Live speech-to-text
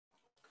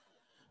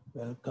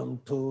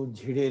Welcome to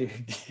GD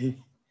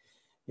Reddy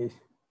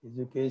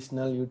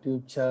Educational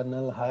YouTube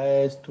channel.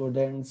 Hi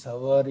students,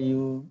 how are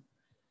you?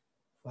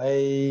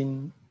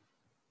 Fine.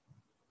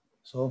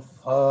 So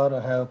far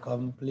I have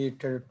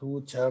completed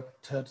 2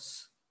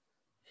 chapters,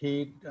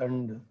 heat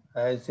and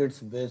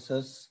acids,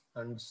 bases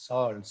and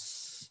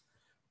salts.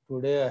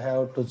 Today I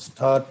have to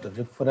start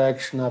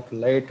refraction of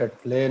light at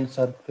plane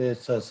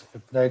surfaces.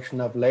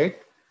 Refraction of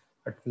light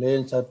at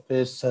plane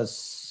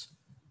surfaces.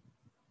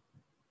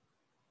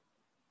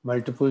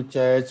 Multiple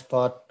choice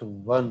part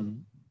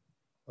 1.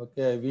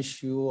 Okay, I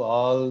wish you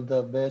all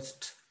the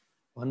best.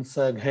 Once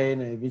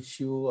again, I wish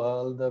you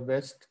all the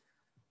best.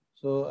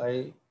 So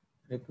I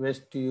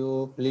request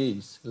you,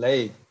 please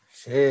like,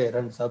 share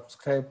and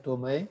subscribe to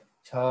my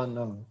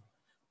channel.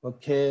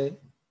 Okay,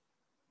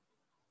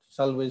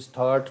 shall we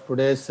start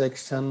today's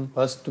section?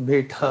 First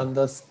bit on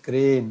the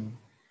screen.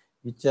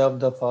 Which of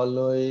the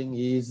following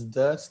is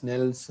the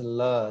Snell's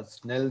law?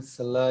 Snell's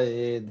law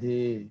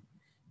is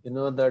you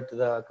know that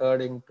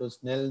according to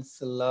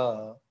Snell's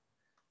law,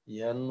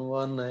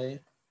 N1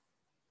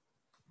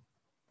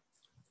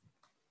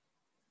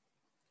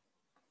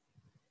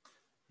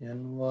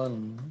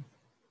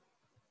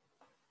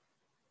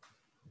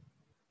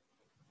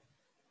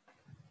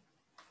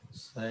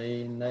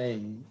 sin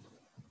I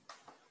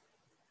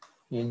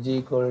is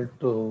equal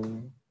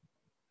to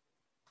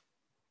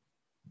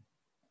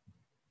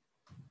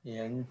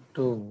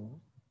N2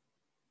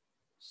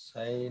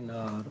 sin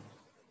R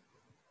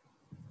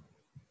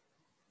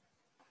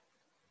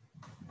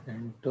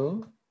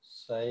into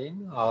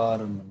sin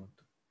R.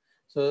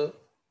 So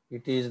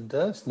it is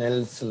the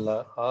Snell's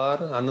law,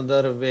 or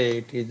another way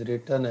it is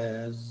written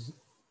as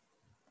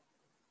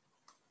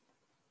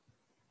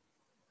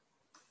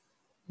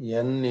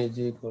N is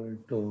equal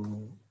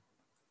to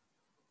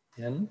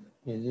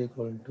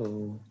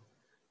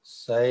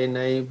sin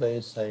I by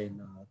sin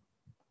R.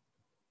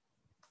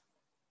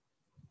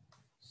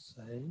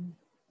 Sin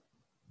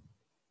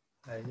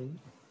I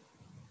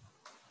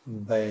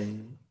by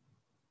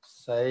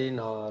sin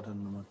R.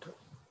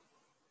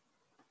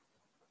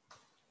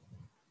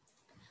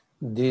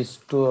 These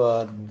two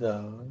are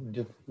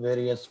the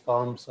various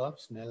forms of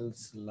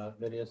Snell's law,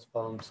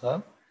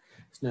 So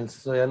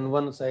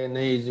N1 sin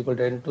A is equal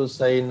to N2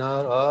 sin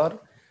R, or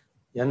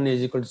N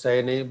is equal to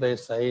sin A by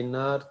sin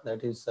R,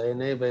 that is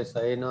sin A by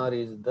sin R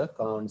is the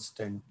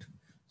constant.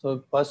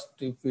 So first,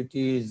 if it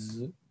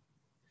is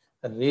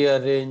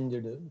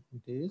rearranged,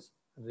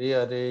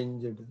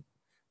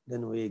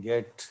 then we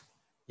get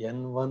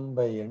N1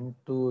 by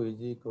N2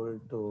 is equal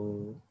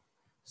to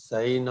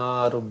sin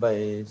R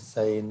by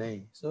sin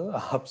I. So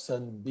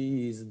option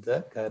B is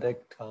the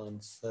correct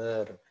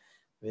answer.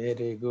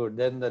 Very good.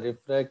 Then the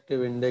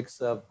refractive index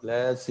of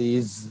glass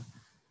is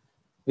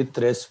with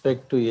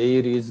respect to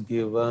air is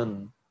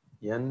given.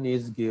 N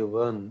is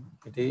given.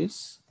 It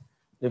is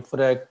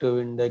refractive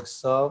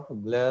index of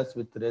glass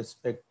with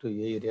respect to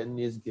air. N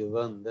is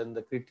given. Then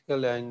the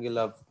critical angle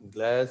of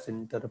glass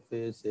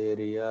interface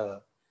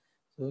area.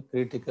 So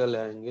critical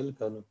angle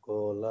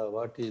Kanukola.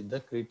 What is the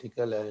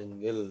critical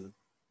angle?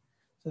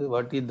 So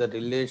what is the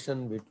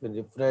relation between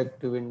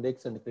refractive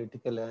index and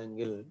critical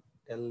angle?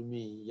 Tell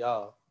me.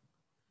 Yeah.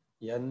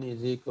 N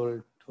is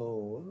equal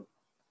to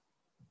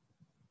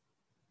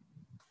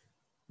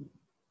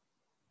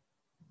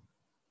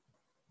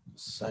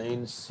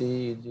sin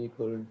C is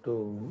equal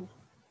to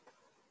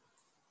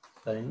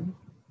sin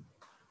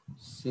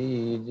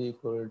C is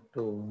equal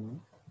to,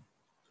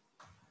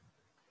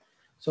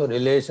 so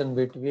relation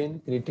between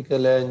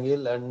critical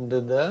angle and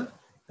the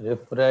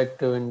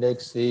refractive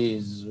index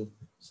is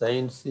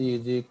sin C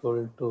is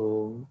equal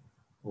to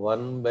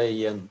 1 by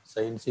N.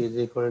 Sin C is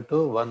equal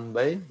to 1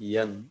 by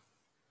N.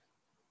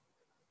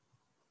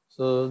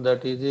 So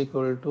that is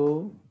equal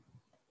to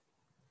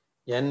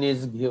N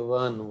is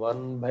given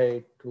 1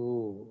 by 2,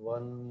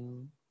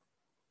 1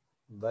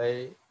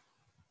 by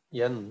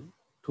N,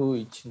 2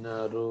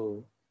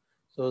 ichinaru.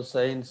 So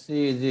sin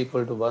C is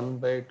equal to 1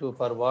 by 2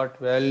 for what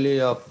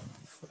value of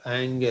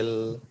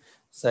angle?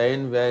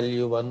 Sin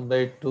value 1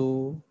 by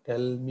 2,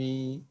 tell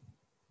me.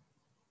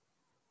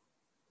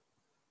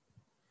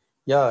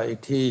 Yeah,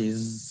 it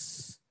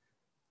is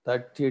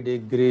 30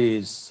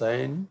 degrees.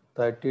 Sin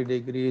 30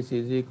 degrees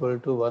is equal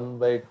to 1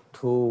 by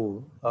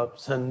 2.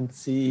 Option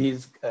C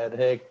is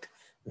correct.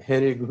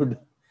 Very good.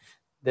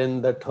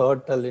 Then the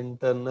total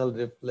internal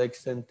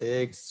reflection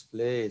takes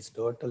place.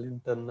 Total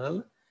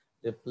internal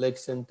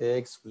reflection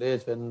takes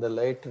place when the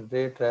light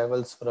ray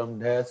travels from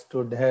dash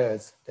to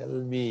dash. Tell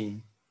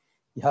me.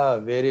 Yeah,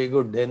 very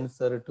good.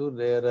 Denser to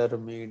rarer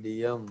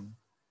medium.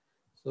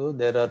 So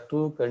there are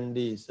two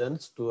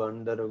conditions to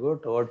undergo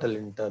total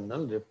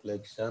internal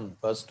reflection.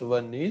 First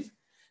one is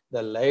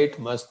the light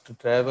must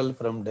travel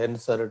from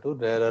denser to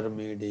rarer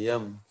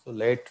medium. So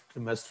light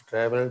must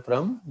travel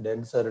from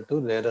denser to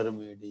rarer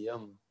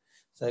medium.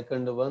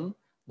 Second one,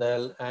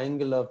 the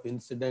angle of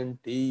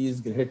incident T is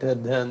greater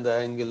than the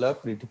angle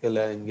of critical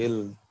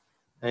angle.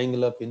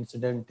 Angle of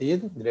incident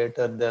is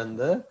greater than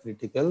the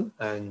critical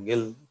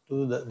angle.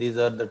 these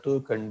are the two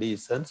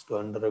conditions to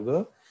undergo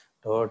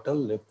total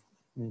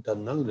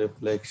internal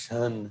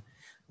reflection.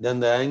 Then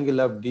the angle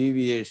of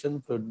deviation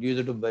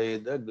produced by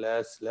the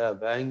glass slab.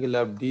 Angle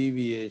of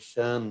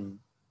deviation,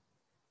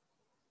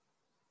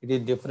 it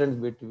is difference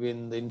between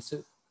the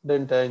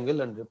incident angle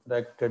and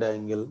refracted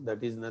angle.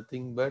 That is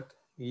nothing but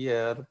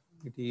here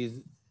it is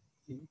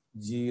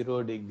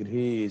 0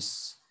 degrees.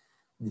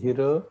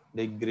 0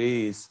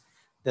 degrees.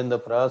 Then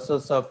the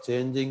process of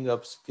changing of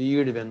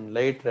speed when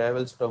light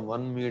travels from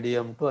one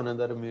medium to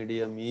another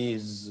medium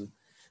is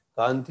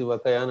కాంతి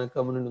ఒక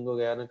యానకము నుండి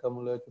ఇంకొక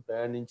యానకములోకి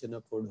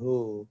ప్రయాణించినప్పుడు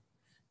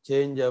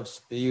change of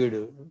speed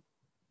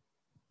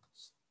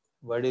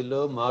వడిలో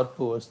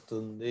మార్పు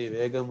వస్తుంది,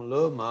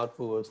 వేగంలో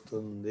మార్పు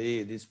వస్తుంది.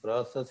 This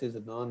process is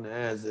known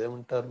as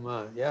ఏమంటారమ్మా?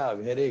 Yeah,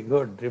 very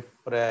good,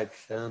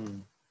 refraction,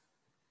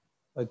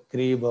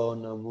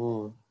 వక్రీభవనము.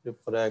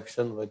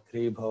 Refraction,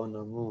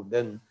 వక్రీభవనము.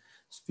 Then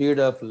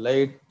speed of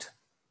light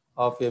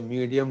of a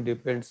medium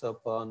depends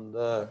upon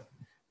the,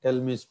 tell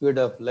me, speed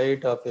of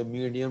light of a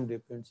medium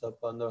depends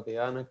upon the, ఒక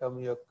యానకం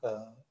యొక్క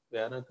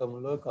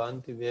యానకంలో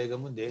కాంతి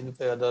వేగము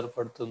దేనిపై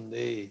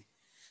ఆధారపడుతుంది?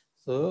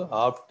 So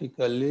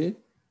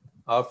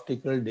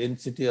optical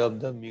density of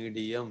the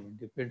medium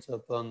depends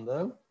upon the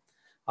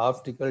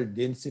optical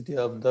density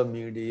of the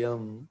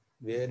medium.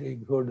 Very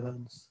good,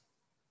 Hans.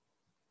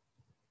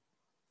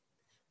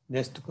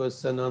 Next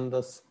question on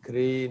the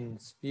screen.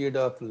 Speed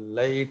of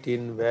light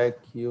in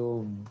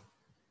vacuum.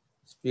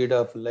 Speed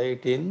of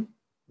light in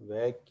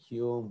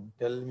vacuum.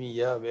 Tell me.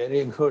 Yeah,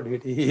 very good.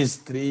 It is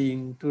 3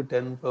 into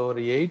 10 power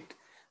 8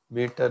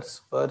 meters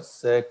per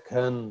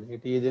second.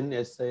 It is in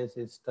SI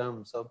system.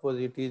 Suppose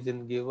it is in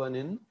given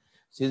in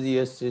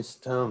CBSE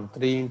system.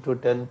 3 into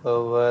 10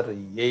 power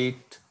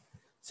 8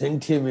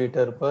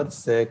 centimeter per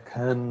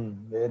second.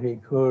 Very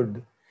good.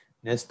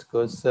 Next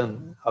question.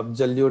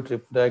 Absolute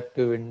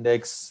refractive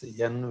index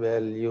N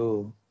value.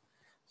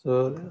 So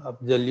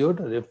absolute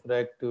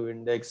refractive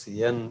index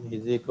N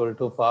is equal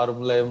to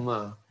formula M.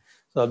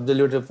 So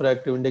absolute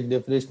refractive index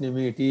definition,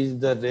 it is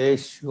the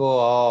ratio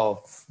of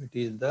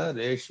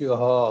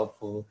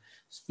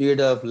speed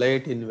of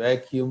light in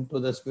vacuum to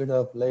the speed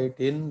of light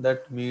in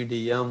that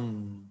medium.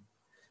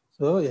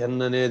 So N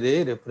అనేది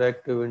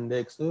refractive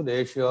index,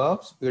 ratio of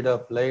speed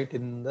of light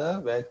in the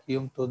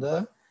vacuum to the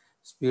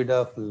speed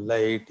of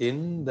light in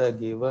the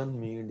given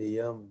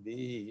medium. B,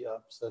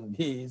 option B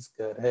is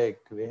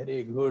correct.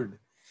 Very good.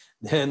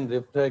 Then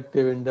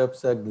refractive index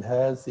of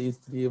glass is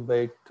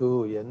 3/2.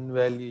 N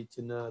value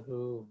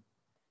ఇచ్చినారు.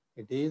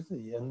 It is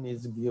N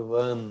is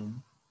given.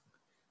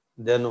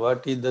 Then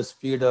what is the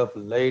speed of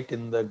light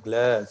in the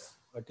glass?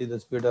 What is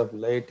the speed of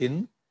light in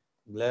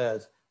glass?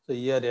 So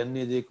here N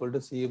is equal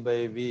to C by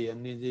V.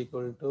 N is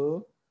equal to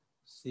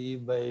C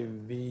by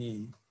V.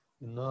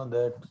 You know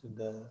that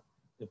the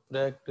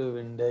refractive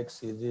index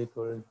is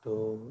equal to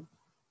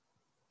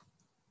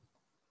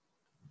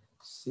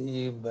C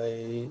by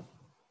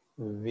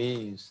V.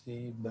 C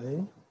by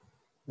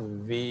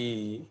V.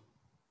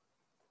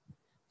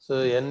 So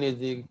N is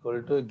equal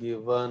to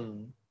given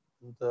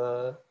the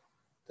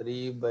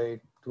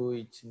 3/2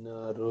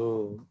 ఇచ్చినారు,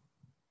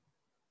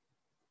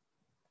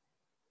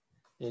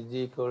 is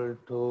equal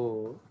to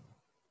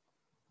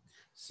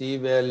C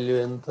value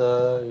ఎంత?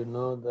 You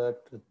know that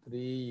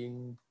 3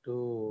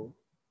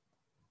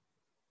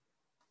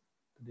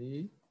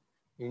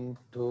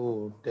 into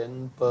 10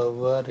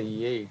 power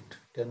 8.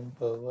 10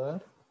 power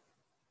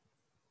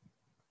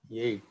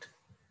 8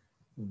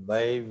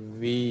 by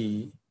V.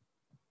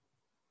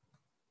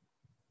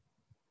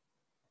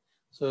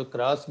 So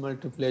cross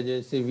multiply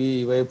చేసి V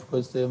వైపుకి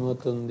వస్తే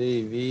ఏమవుతుంది?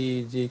 V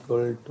is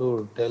equal to,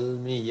 tell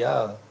me,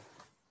 yeah,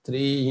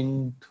 3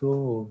 into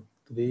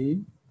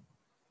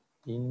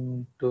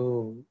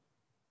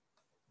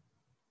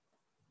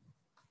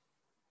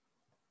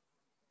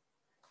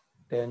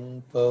 10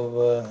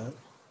 power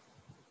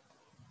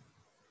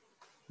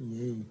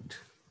 8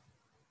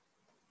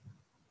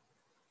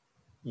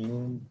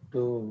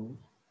 into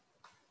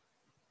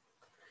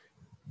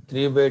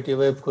 3/2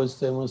 వైపుకి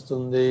వస్తే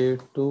ఏమొస్తుంది?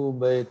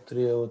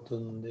 2/3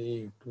 అవుతుంది.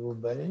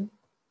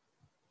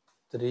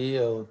 2/3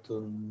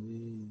 అవుతుంది.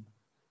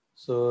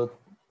 So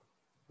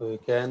we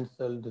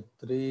cancelled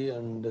 3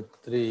 and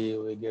 3.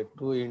 We get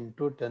 2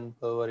 into 10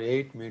 power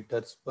 8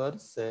 meters per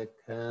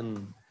second.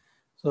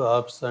 So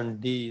option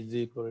D is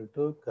equal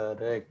to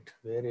correct.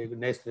 Very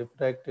good. Next,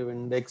 refractive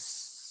index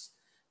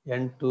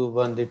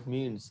N21. That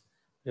means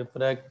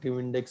refractive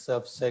index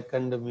of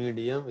second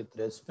medium with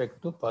respect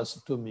to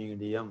first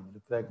medium.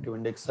 Refractive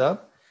index of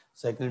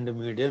second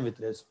medium with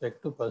respect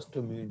to first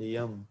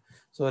medium.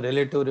 So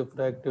relative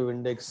refractive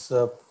index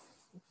of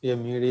a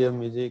medium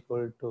is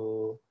equal to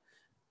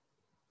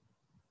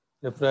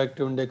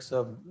refractive index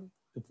of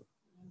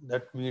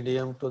that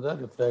medium to the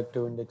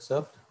refractive index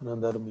of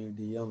another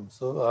medium.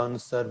 So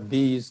answer B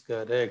is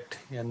correct.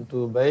 N2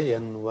 by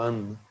N1.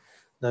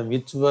 The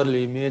visual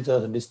image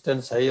of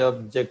distant high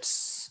objects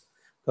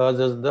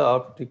causes the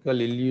optical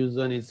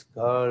illusion is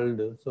called.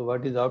 So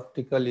what is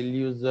optical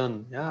illusion?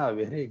 Yeah,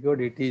 very good.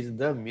 It is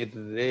the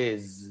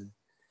mirrorage.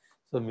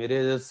 So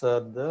mirages are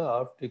the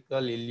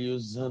optical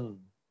illusion.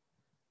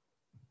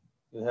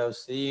 You have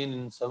seen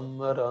in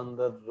summer on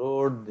the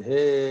road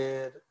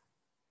there,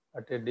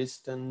 at a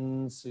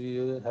distance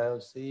you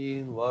have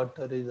seen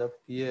water is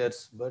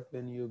appears, but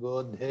when you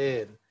go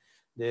there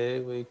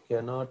we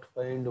cannot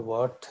find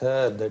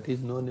water. That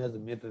is known as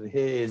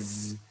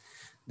mirage.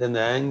 Then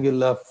the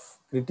angle of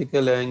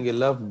critical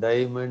angle of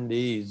diamond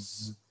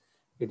is,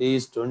 it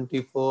is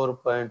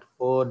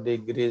 24.4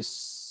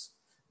 degrees,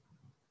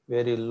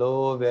 very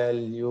low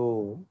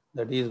value.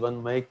 That is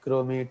 1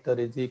 micrometer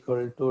is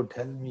equal to,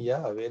 tell me,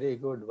 yeah, very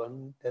good,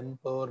 1 ×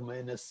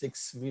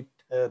 10⁻⁶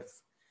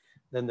 meters.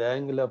 Then the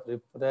angle of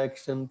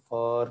refraction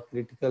for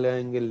critical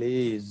angle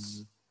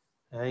is,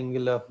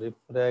 angle of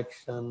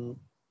refraction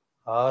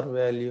R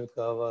value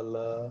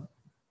kavala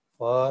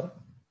for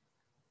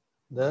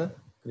the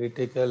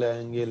critical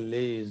angle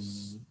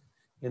is,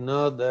 you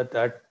know that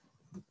at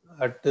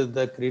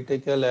the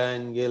critical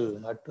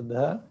angle,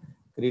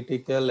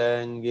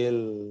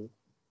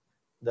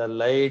 the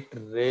light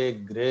ray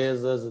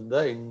grazes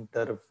the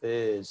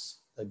interface.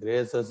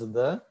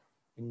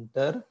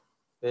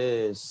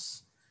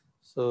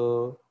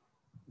 So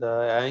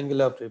the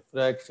angle of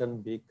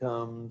refraction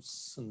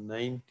becomes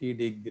 90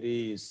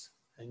 degrees.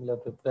 Angle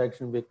of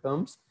refraction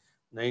becomes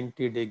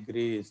 90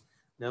 degrees.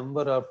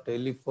 Number of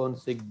telephone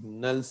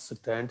signals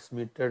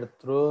transmitted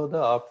through the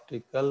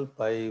optical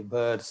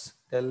fibers.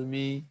 Tell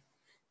me.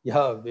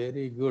 Yeah,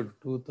 very good.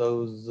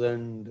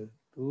 2000.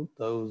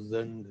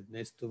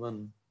 Next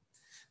one.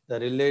 The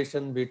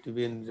relation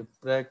between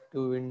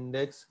refractive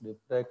index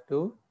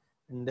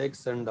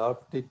and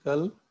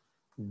optical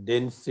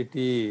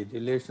density.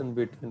 Relation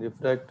between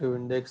refractive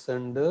index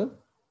and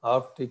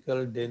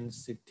optical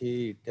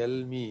density.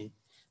 Tell me.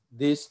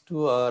 These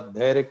two are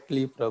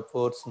directly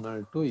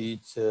proportional to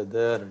each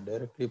other.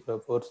 Directly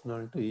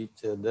proportional to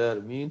each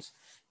other means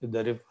if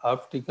the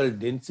optical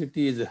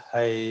density is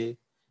high,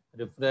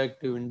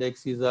 refractive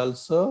index is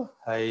also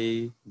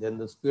high, then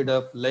the speed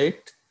of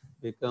light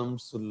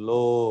becomes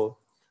low.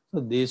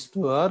 So these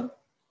two are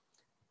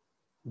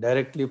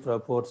directly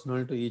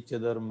proportional to each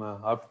other.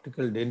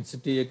 Optical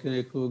density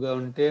ఎక్కువగా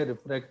ఉంటే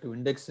refractive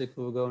index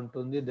ఎక్కువగా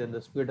ఉంటుంది, then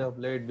the speed of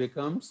light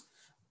becomes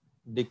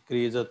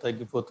decrease,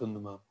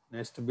 తగ్గిపోతుంది మా.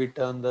 Next bit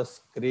on the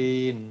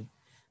screen,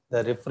 the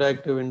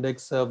refractive index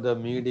of the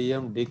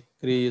medium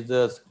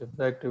decreases.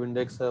 Refractive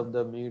index of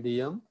the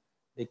medium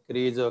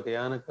decrease. ఒక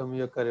యానకం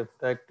యొక్క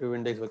refractive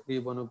index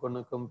వక్రీభవన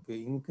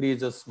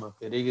increases మా,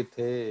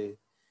 పెరిగితే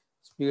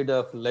speed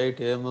of light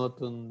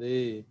ఏమవుతుంది?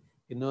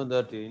 You know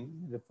that in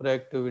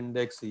refractive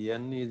index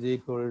n is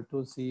equal to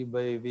c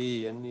by v.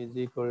 N is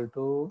equal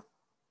to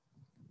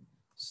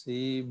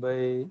c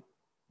by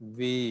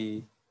v.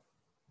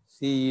 C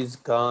is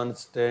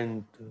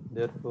constant.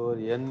 Therefore,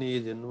 n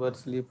is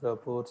inversely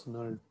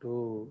proportional to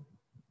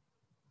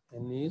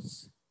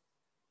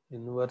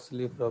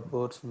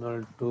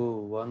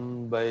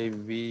 1 by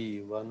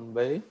v. 1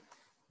 by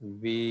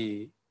v.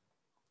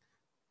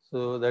 So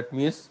that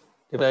means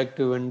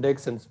refractive index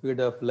and speed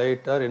of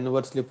light are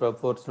inversely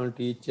proportional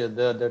to each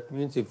other. That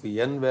means if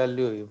n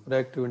value,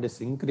 refractive index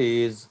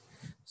increase,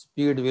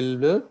 speed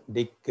will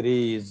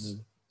decrease.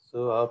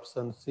 So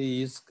option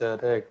C is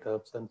correct.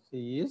 Option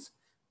C is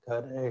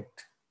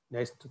correct.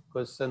 Next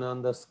question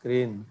on the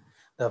screen.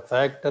 The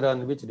factor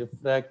on which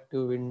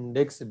refractive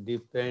index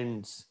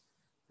depends.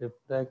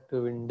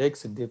 Refractive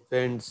index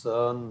depends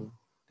on,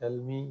 tell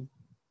me.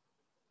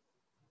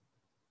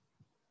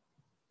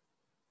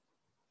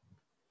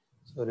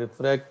 So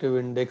refractive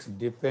index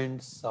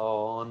depends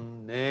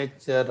on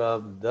nature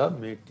of the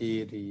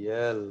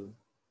material.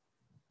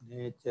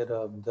 Nature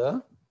of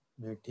the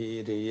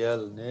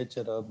material.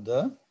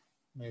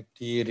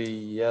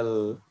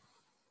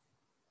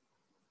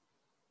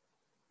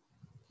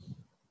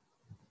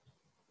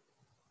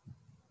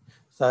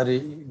 Sorry,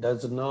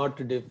 does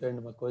not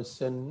depend. My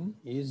question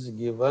is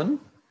given,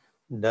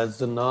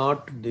 does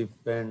not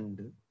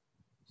depend.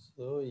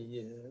 So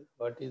yeah,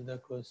 what is the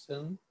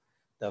question?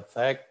 The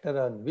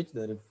factor on which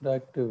the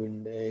refractive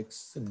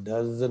index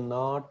does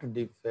not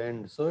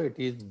depend. So it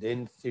is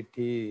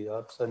density.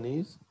 Option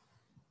is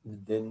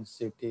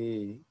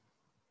density.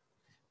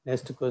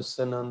 Next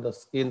question on the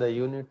screen, the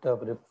unit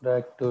of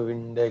refractive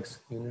index.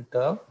 Unit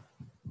of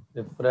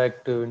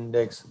refractive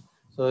index.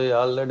 So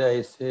already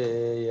I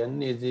say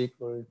n is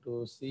equal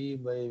to c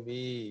by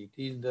v.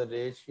 It is the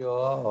ratio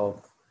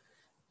of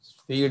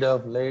speed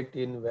of light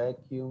in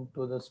vacuum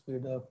to the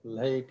speed of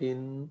light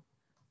in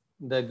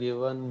the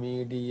given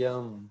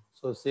medium.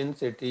 So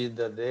since it is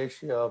the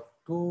ratio of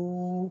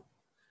two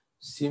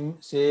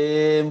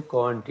same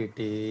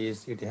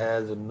quantities, it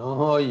has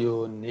no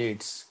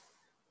units,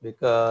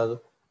 because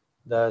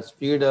the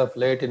speed of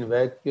light in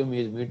vacuum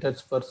is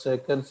meters per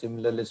second.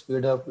 Similarly,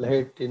 speed of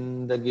light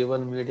in the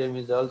given medium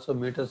is also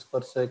meters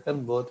per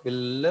second. Both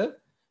will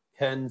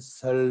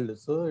cancelled.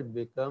 So it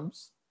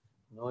becomes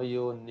no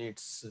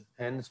units.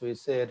 Hence we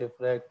say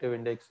refractive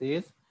index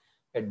is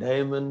a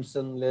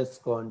dimensionless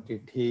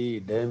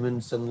quantity.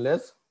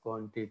 Dimensionless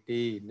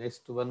quantity.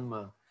 Next one,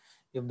 ma.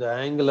 if the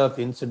angle of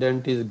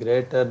incident is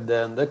greater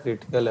than the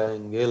critical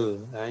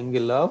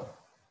angle of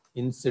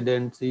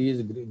incidence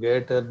is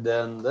greater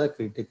than the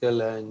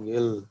critical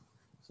angle.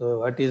 So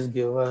what is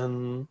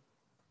given?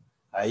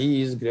 I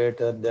is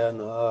greater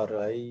than or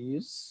I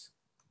is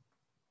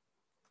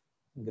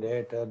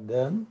greater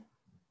than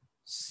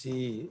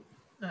C.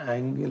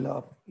 Angle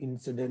of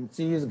incidence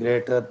is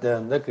greater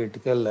than the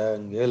critical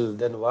angle.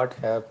 Then what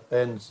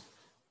happens?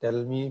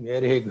 Tell me.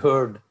 Very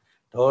good.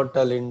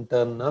 Total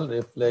internal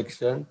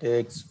reflection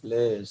takes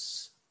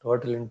place.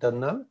 Total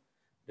internal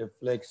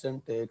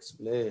reflection takes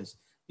place.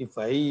 If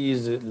I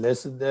is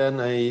less than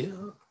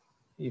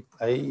if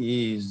I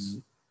is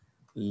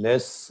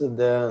less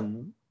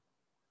than,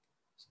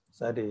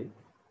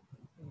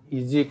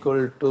 is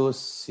equal to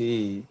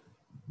C.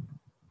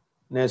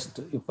 Next,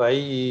 if I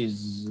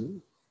is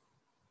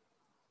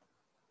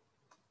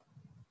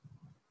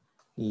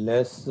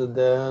less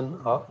than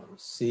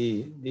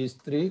C, these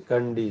three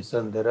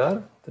conditions, there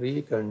are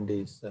three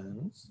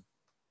conditions.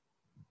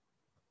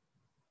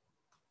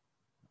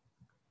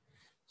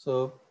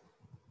 So,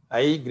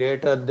 I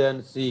greater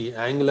than C,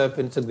 angle of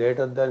incidence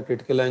greater than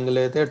critical angle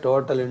అయితే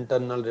total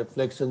internal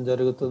reflection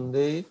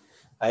జరుగుతుంది.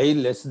 I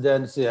less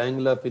than C,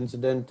 angle of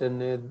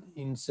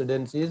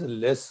incidence is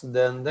less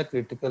than the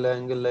critical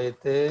angle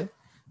అయితే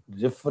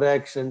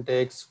refraction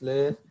takes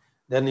place.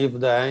 Then if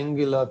the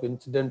angle of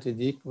incidence is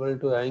equal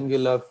to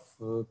angle of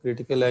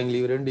critical angle,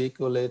 ఇవి రెండు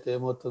equal అయితే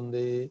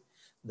ఏమవుతుంది?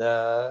 The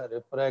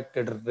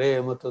refracted ray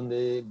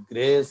ఏమవుతుంది?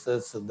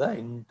 Graces the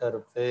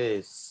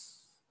interface.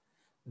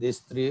 These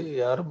three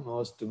are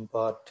most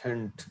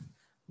important.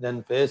 Then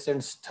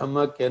patient's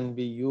stomach can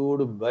be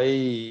viewed by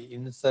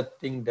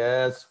inserting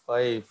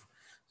 -5.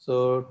 So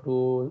to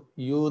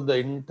view the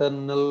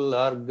internal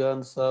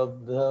organs of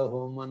the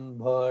human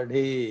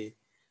body,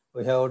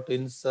 we have to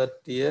insert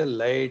a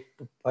light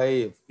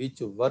pipe which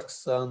works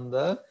on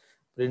the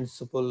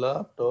principle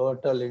of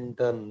total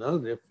internal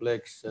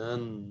reflection.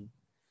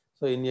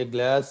 So in a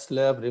glass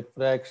slab,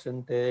 refraction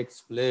takes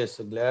place.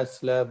 Glass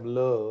slab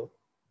low.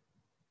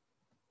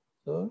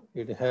 So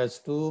it has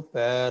two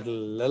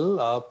parallel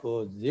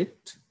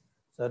opposite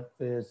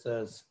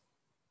surfaces.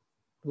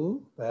 Two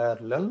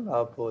parallel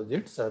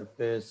opposite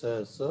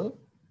surfaces. So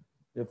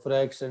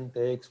refraction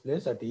takes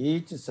place at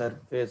each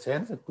surface.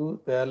 Hence two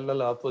parallel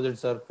opposite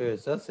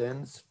surfaces.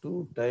 Hence 2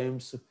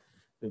 times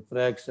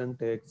refraction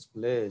takes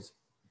place.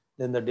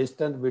 Then the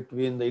distance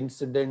between the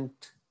incident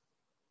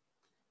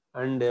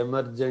and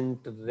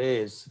emergent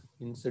rays.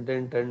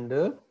 Incident and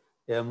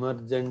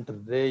emergent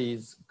ray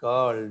is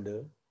called.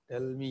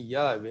 Tell me,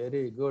 yeah,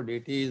 very good.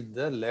 It is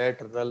the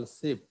lateral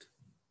shift.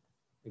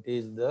 It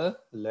is the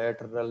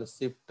lateral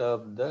shift of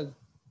the.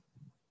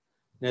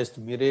 Next,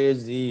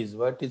 mirage is.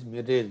 What is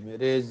mirage?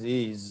 Mirage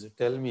is.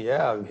 Tell me,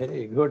 yeah,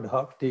 very good.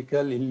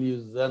 Optical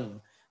illusion.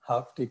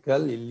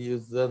 Optical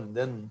illusion.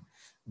 Then,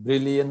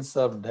 brilliance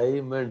of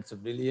diamonds.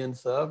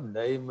 Brilliance of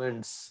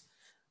diamonds.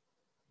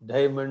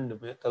 Diamond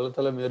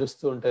తలతల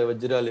మెరుస్తూ ఉంటాయి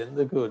వజ్రాలు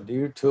ఎందుకు?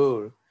 Due to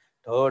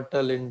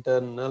total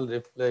internal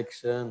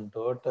reflection.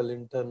 Total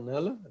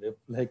internal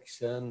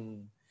reflection.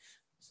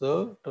 So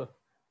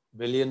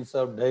billions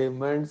of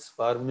diamonds,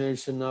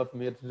 formation of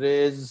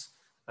mirrors,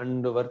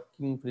 and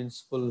working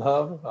principle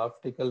of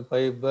optical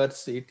fibers,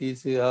 etc.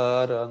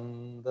 are on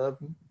the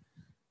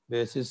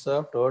basis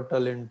of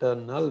total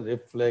internal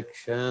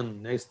reflection.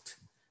 Next,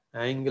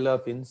 angle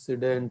of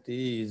incident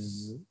is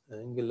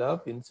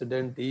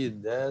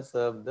that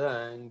of the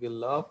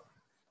angle of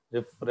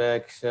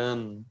refraction.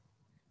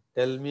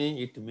 Tell me,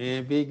 it may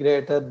be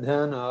greater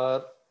than or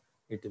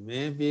it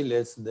may be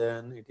less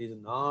than. It is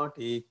not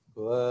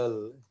equal.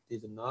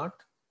 It is not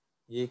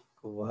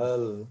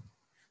equal.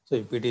 So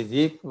if it is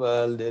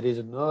equal, there is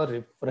no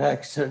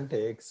refraction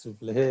takes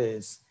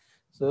place.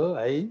 So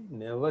I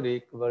never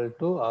equal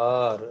to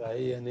R. I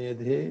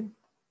అనేది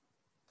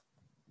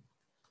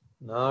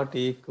not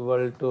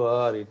equal to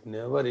R. It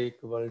never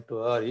equal to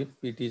R. If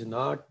it is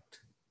not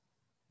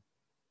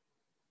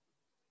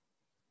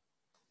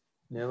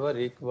never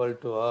equal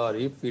to R.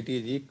 If it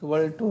is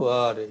equal to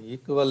R,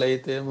 equal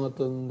అయితే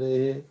ఏమవుతుంది?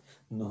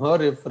 No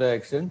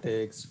refraction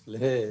takes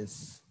place.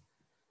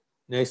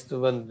 Next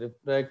one,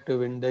 refractive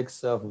index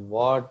of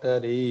water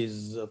is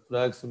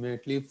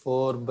approximately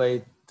 4 by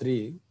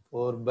 3.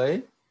 4 by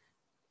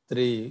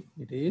 3.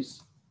 It is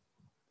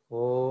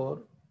 4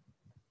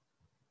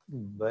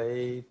 by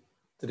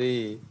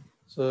 3.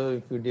 So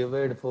if you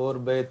divide 4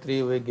 by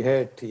 3, we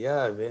get,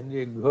 yeah,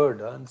 very good.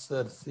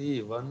 Answer C,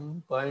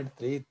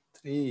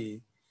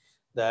 1.33.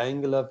 The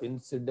angle of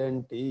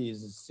incident is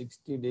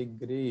 60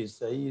 degrees.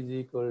 I is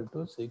equal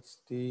to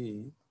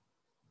 60.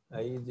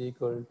 I is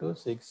equal to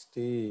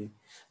 60.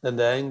 Then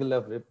the angle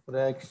of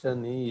refraction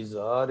is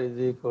R is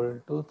equal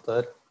to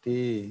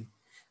 30.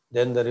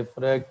 Then the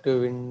refractive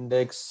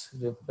index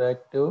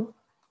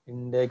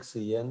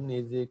N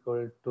is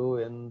equal to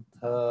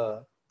nth.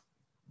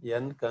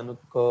 N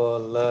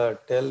kanukola.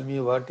 Tell me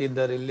what is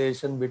the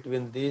relation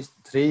between these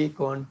three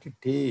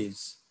quantities?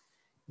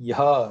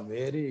 Yeah,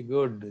 very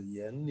good.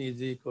 N is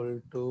equal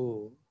to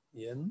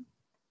N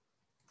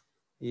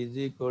is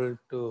equal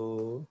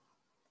to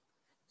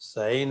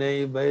sin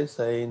I by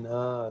sin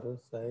R.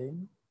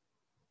 Sin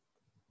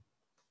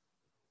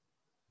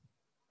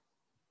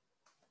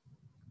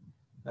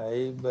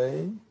I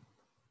by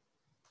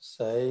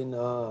sin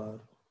R.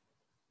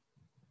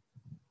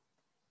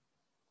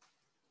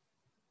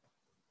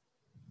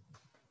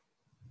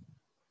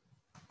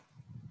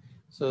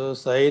 So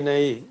sin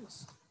I,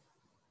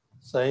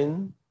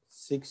 sin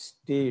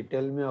 60.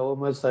 Tell me how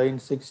much sin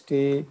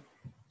 60?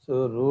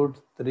 So root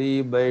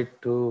 3 by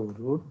 2.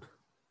 Root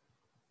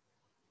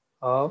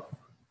of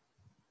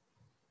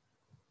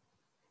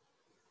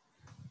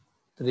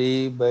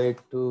 3 by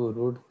 2.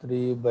 Root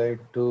 3 by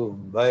 2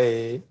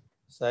 by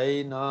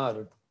sin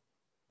R.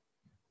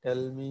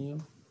 Tell me.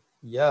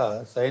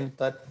 Yeah, sin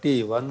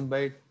 30, 1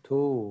 by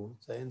 2.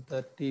 Sin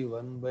 30,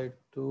 1 by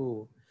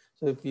 2.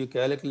 So if you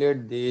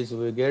calculate this,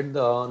 we get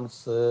the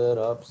answer.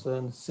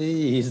 Option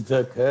C is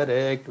the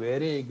correct.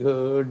 Very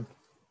good.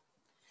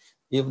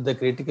 If the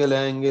critical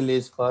angle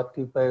is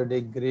 45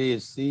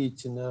 degrees, C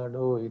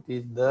Chinado, it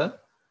is the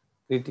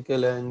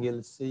critical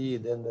angle C.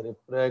 Then the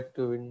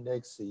refractive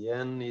index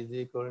N is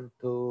equal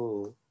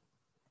to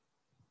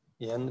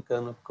N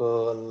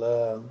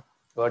Kanukola.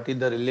 What is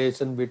the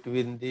relation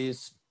between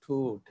these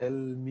two? Tell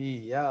me.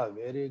 Yeah,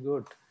 very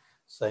good.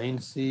 Sin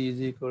C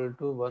is equal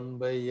to 1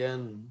 by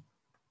N.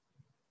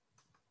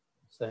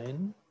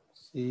 Sin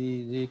C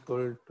is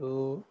equal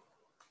to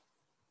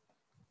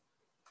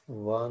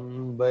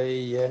 1 by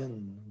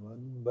N.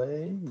 1 by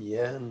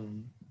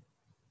N.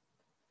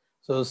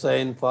 So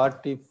sin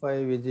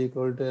 45 is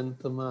equal to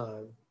nth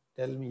mark.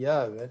 Tell me,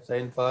 yeah,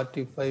 sin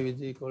 45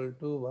 is equal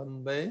to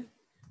 1 by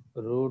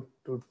root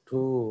to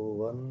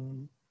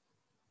 2.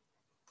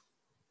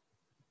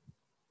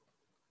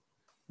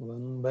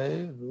 1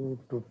 by root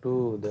to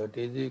 2, that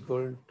is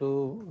equal to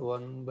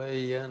 1 by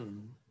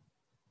n.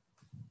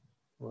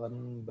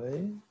 1 by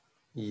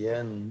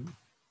n.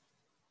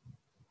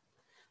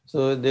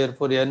 So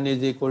therefore n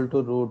is equal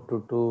to root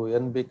to 2.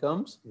 N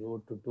becomes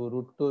root to 2.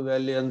 Root 2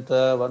 value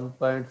anta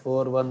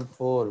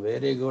 1.414.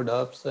 Very good.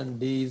 Option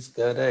D is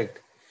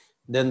correct.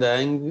 Then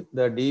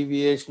the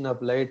deviation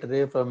of light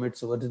ray from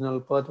its original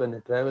path when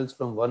it travels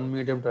from one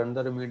medium to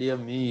another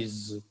medium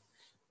is.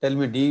 Tell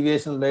me,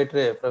 deviation of light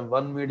ray from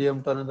one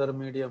medium to another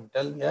medium.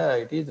 Tell me, yeah,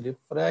 it is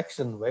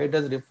refraction. Why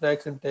does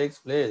refraction takes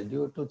place?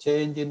 Due to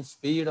change in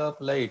speed of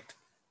light.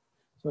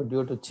 So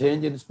due to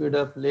change in speed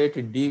of light,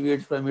 it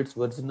deviates from its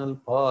original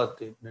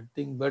path. It's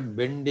nothing but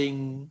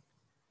bending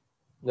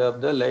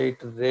of the light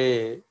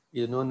ray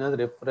is known as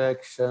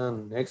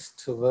refraction.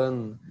 Next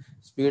one,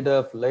 speed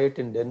of light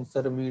in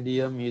denser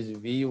medium is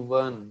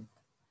V1.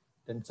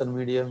 Denser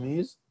medium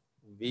is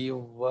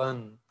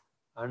V1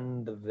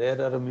 and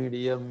rarer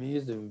medium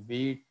is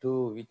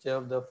V2. Which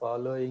of the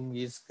following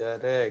is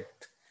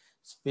correct?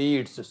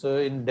 Speeds. So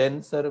in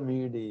denser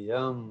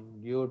medium,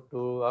 due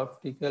to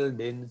optical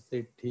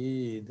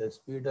density, the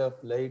speed of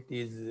light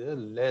is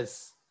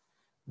less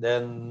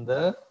than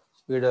the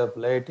speed of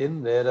light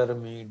in rarer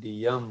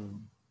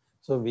medium.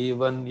 So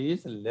V1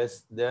 is less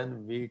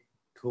than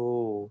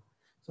V2.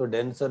 So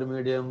denser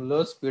మీడియంలో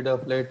speed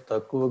of light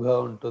తక్కువగా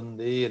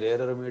ఉంటుంది,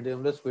 rarer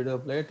మీడియంలో speed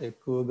of light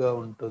ఎక్కువగా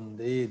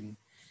ఉంటుంది.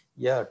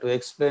 Yeah, to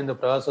explain the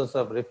process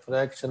of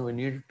refraction we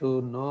need to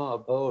know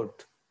about.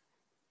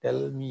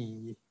 Tell me.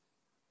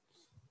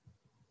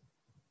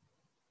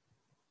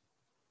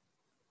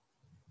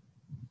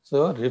 So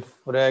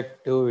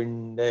refractive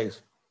index,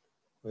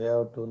 we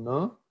have to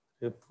know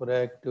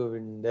refractive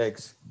index.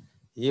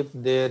 If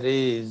there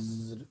is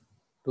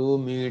two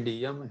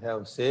medium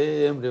have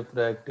same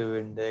refractive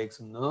index,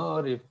 no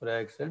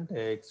refraction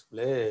takes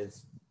place.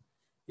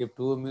 If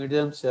two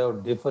mediums have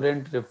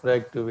different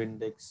refractive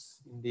index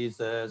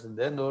indices,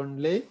 then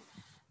only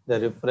the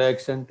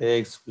refraction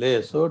takes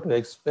place. So to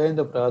explain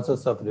the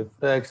process of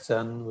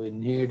refraction, we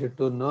need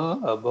to know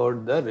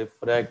about the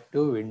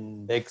refractive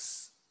index.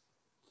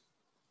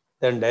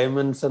 Then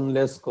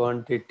dimensionless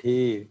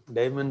quantity.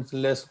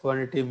 Dimensionless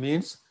quantity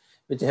means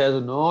which has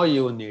no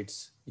units.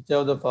 Which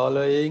of the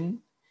following?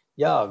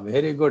 Yeah,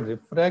 very good.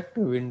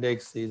 Refractive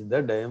index is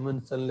the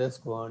dimensionless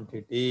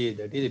quantity.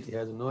 That is, it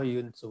has no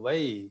units. Why?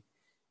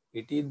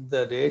 It is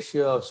the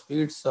ratio of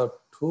speeds of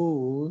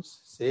two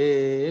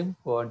same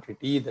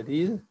quantity. That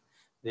is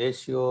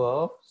ratio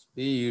of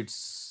speeds.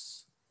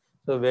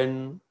 So when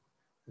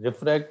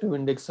refractive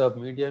index of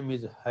medium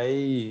is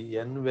high,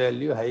 n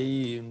value high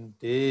in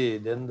day,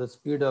 then the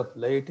speed of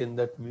light in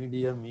that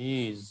medium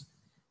is,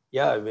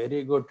 yeah,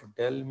 very good.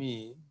 Tell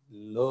me,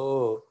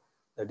 low.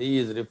 That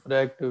is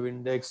refractive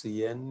index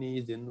n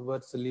is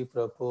inversely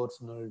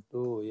proportional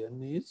to, n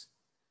is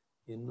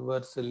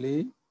inversely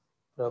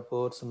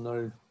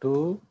proportional to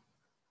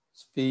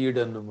speed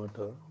అన్నమాట.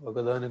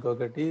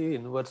 ఒకదానికొకటి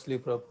inversely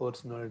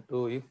proportional to.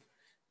 If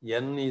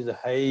n is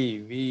high,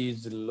 v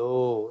is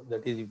low.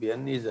 That is, if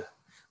n is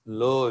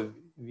low,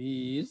 v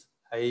is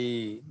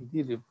high.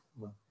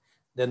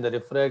 Then the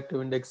refractive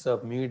index of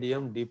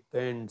medium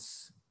depends.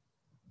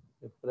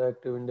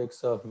 Refractive index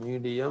of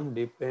medium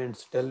depends.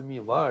 Tell me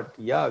what?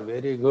 Yeah,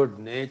 very good.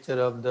 Nature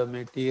of the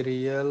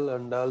material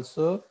and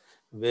also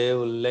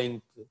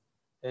wavelength.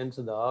 Hence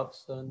the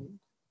option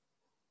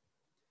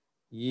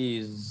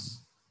is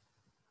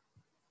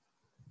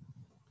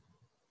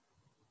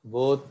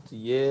both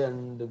A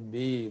and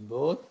B,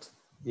 both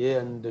A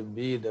and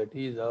B, that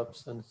is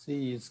option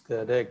C is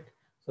correct.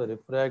 So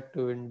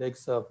refractive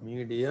index of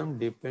medium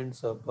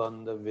depends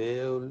upon the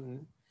wave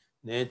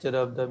nature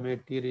of the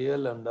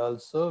material and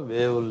also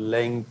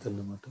wavelength.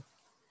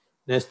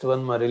 Next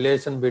one, my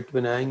relation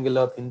between angle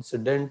of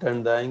incident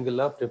and the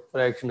angle of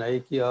refraction.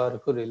 Aiki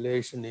arku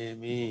relation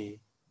emi.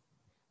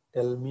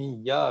 Tell me,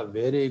 yeah,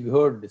 very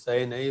good.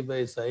 Sin I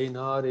by sin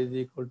R is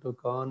equal to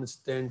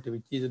constant,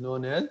 which is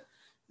known as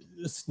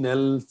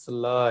Snell's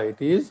law.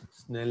 It is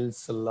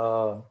Snell's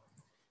law.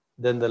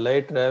 Then the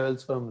light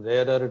travels from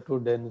rarer to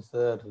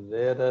denser,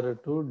 rarer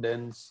to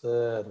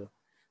denser.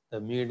 The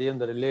medium,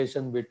 the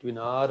relation between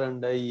R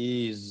and I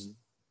is.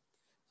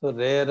 So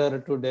rarer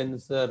to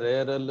denser,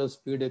 రేరర్లో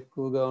speed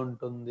ఎక్కువగా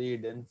ఉంటుంది,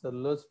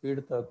 డెన్సర్లో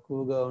speed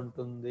తక్కువగా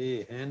ఉంటుంది.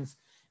 Hence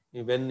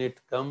when it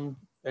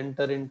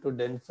enter in to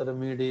denser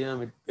medium,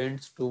 it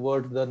bends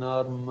towards the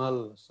normal.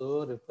 So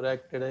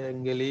refracted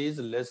angle is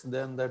less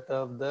than that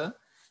of the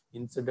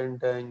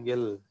incident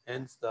angle.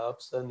 Hence the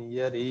option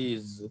here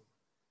is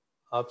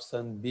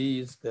option B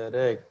is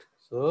correct.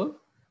 So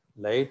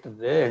light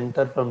ray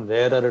enter from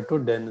rarer to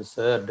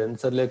denser.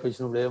 Denser లోకి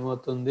వచ్చినప్పుడు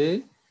ఏమవుతుంది?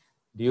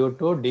 Due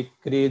to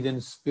decrease in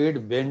speed,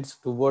 bends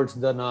towards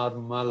the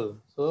normal.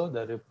 So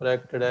the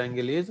refracted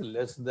angle is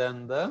less than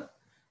the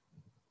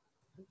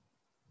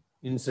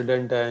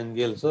incident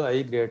angle. So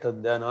I greater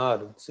than R.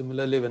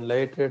 Similarly, when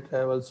light ray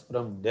travels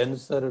from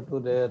denser to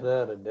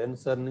rarer,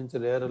 denser నుంచి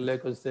rarer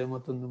లేక వస్తే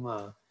ఏమవుతుందమ్మా?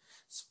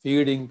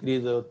 Speed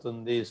increase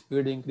అవుతుంది.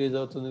 Speed increase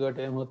అవుతుంది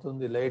కాబట్టి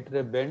ఏమవుతుంది? Light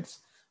ray bends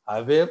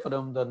away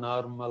from the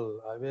normal,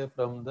 away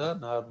from the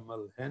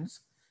normal. Hence,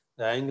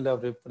 the angle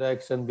of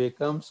refraction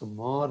becomes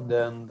more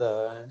than the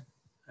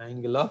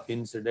angle of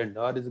incident.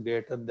 R is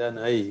greater than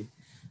I.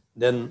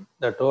 Then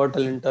the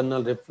total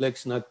internal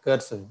reflection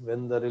occurs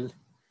when the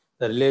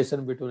relation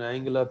between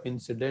angle of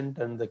incident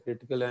and the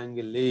critical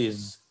angle is.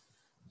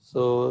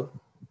 So,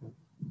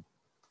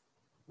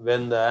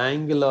 when the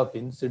angle of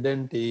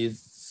incident is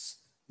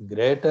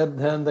greater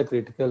than the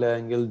critical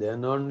angle, then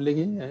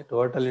only a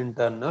total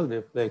internal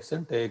reflection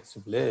takes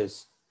place.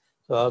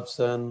 So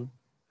option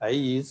I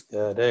is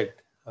correct.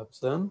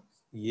 Option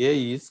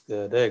A is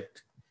correct.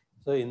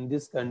 So in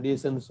these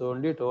conditions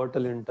only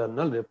total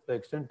internal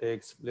reflection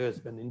takes place.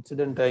 When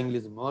incident angle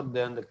is more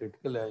than the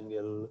critical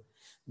angle,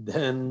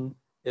 then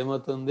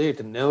it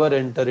never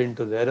enter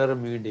into rarer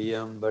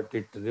medium, but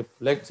it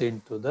reflects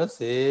into the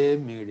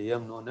same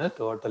medium known as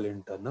total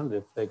internal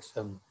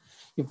reflection.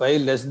 If I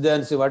less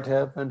than, see what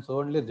happens,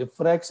 only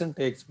refraction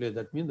takes place.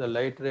 That means the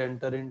light ray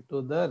enter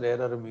into the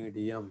rarer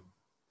medium.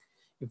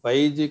 If I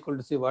is equal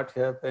to, see what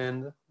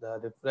happens, the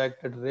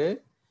refracted ray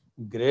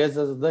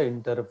grazes the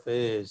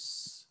interface,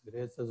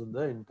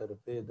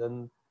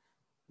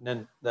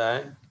 then the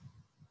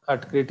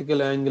at critical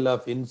angle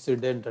of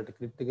incident,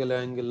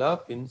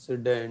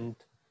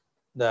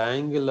 the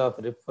angle of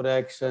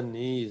refraction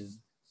is,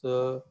 so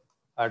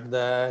at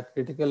the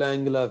critical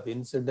angle of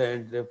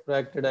incident,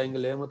 refracted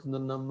angle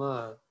ఏమవుతుందన్నమ్మా?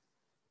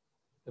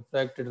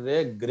 Refracted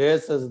ray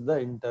grazes the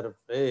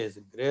interface.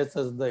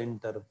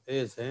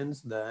 Hence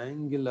the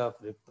angle of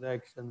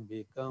refraction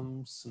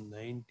becomes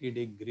 90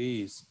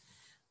 degrees.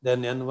 Then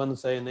n1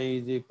 sin I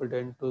is equal to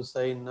n2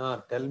 sin R.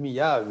 Tell me,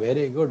 yeah,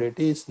 very good. It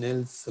is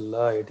Snell's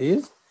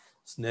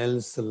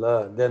law.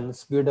 Then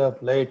speed of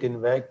light in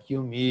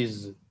vacuum is,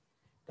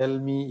 tell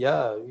me,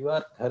 yeah, you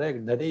are correct.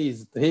 That is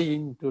 3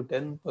 into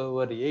 10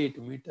 power 8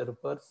 meter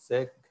per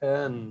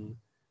second.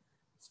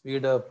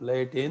 Speed of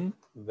light in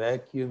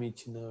vacuum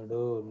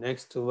ఇచ్చినాడు.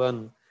 Next one,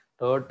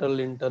 total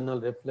internal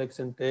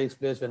reflection takes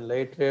place when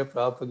light ray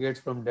propagates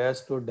from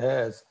dash to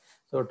dash.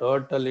 So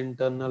total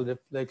internal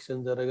reflection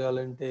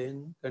జరగాలంటే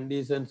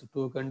conditions,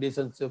 2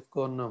 conditions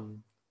చెప్పుకున్నాం.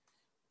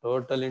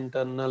 Total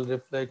internal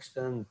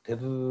reflection,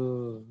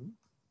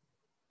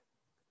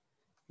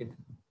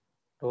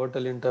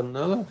 total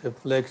internal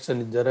reflection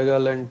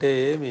జరగాలంటే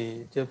ఏమి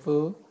చెప్పు?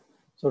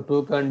 So 2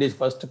 conditions.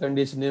 First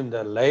condition is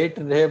the light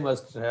ray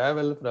must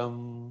travel from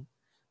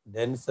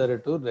denser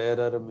to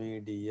rarer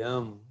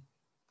medium.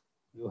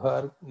 You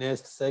are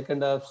next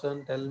second option.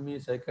 Tell me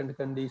second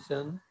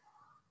condition.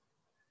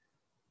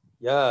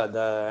 Yeah,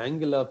 the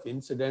angle of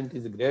incident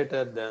is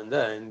greater than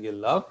the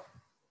angle of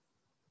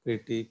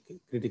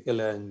critical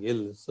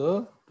angle. So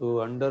to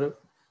under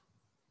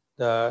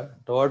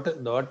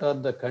what are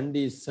the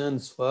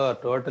conditions for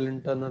total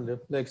internal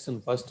reflection?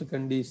 First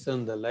condition,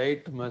 the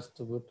light must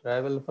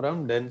travel from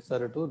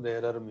denser to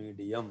rarer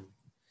medium.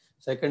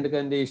 Second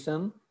condition,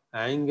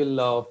 angle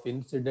of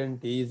incident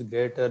is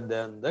greater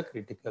than the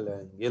critical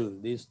angle.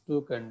 These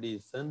 2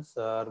 conditions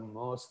are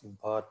most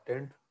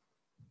important.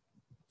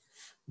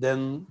 Then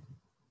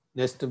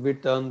next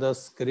bit on the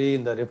screen,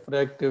 the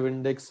refractive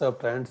index of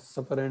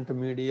transparent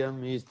medium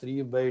is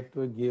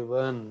 3/2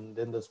 given.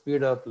 Then the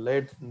speed of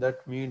light in that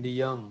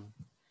medium.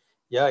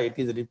 Yeah, it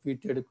is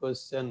repeated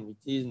question,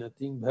 which is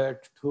nothing but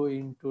 2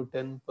 into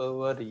 10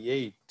 power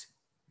 8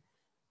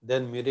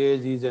 Then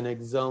mirage is an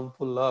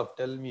example of,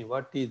 tell me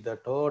what is the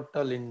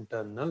total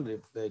internal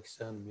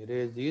reflection?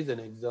 Mirage is an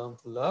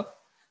example of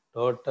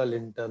total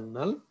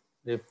internal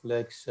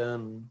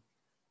reflection.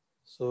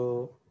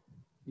 So,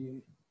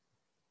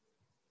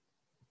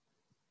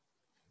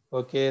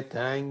 okay,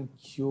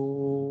 thank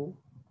you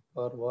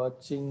for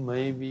watching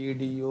my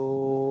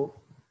video.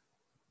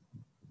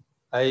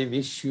 I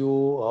wish you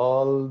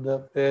all the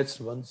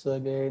best. Once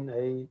again,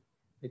 I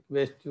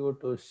request you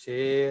to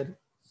share,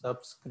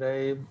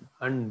 subscribe,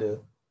 and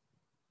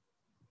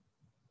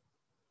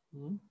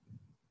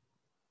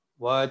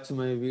watch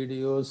my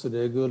videos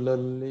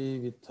regularly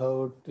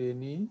without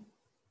any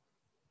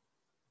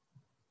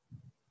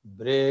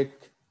break,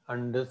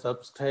 and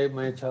subscribe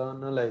my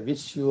channel. I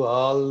wish you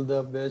all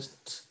the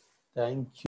best. Thank you.